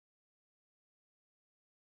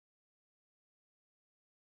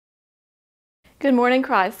Good morning,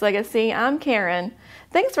 Christ Legacy. I'm Karen.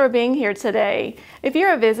 Thanks for being here today. If you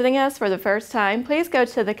are visiting us for the first time, please go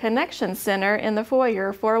to the Connection Center in the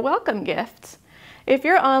foyer for a welcome gift. If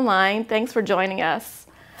you're online, thanks for joining us.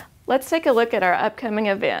 Let's take a look at our upcoming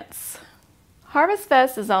events. Harvest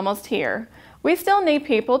Fest is almost here. We still need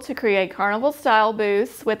people to create carnival-style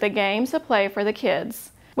booths with a game to play for the kids.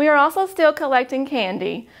 We are also still collecting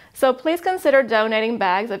candy, so please consider donating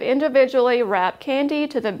bags of individually wrapped candy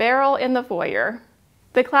to the barrel in the foyer.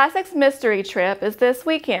 The Classics Mystery Trip is this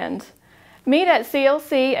weekend. Meet at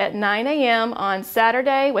CLC at 9 a.m. on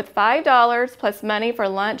Saturday with $5 plus money for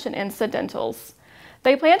lunch and incidentals.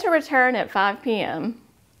 They plan to return at 5 p.m.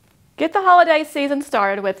 Get the holiday season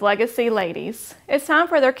started with Legacy Ladies. It's time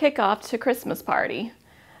for their kickoff to Christmas party.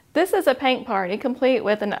 This is a paint party complete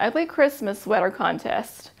with an ugly Christmas sweater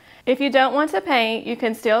contest. If you don't want to paint, you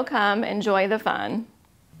can still come enjoy the fun.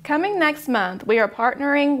 Coming next month, we are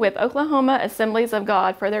partnering with Oklahoma Assemblies of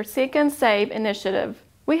God for their Seek and Save initiative.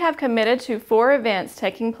 We have committed to 4 events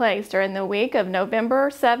taking place during the week of November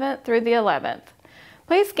 7th through the 11th.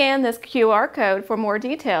 Please scan this QR code for more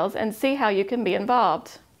details and see how you can be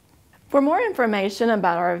involved. For more information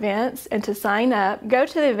about our events and to sign up, go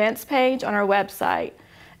to the events page on our website.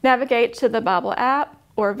 Navigate to the Bible app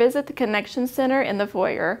or visit the Connection Center in the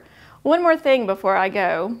foyer. One more thing before I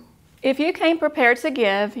go. If you came prepared to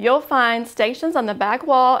give, you'll find stations on the back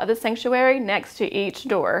wall of the sanctuary next to each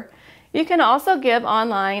door. You can also give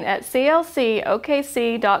online at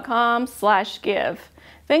clcokc.com/give.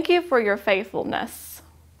 Thank you for your faithfulness.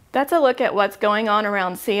 That's a look at what's going on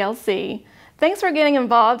around CLC. Thanks for getting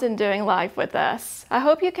involved in doing life with us. I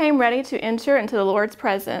hope you came ready to enter into the Lord's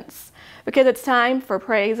presence, because it's time for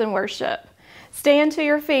praise and worship. Stand to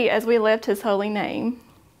your feet as we lift His holy name.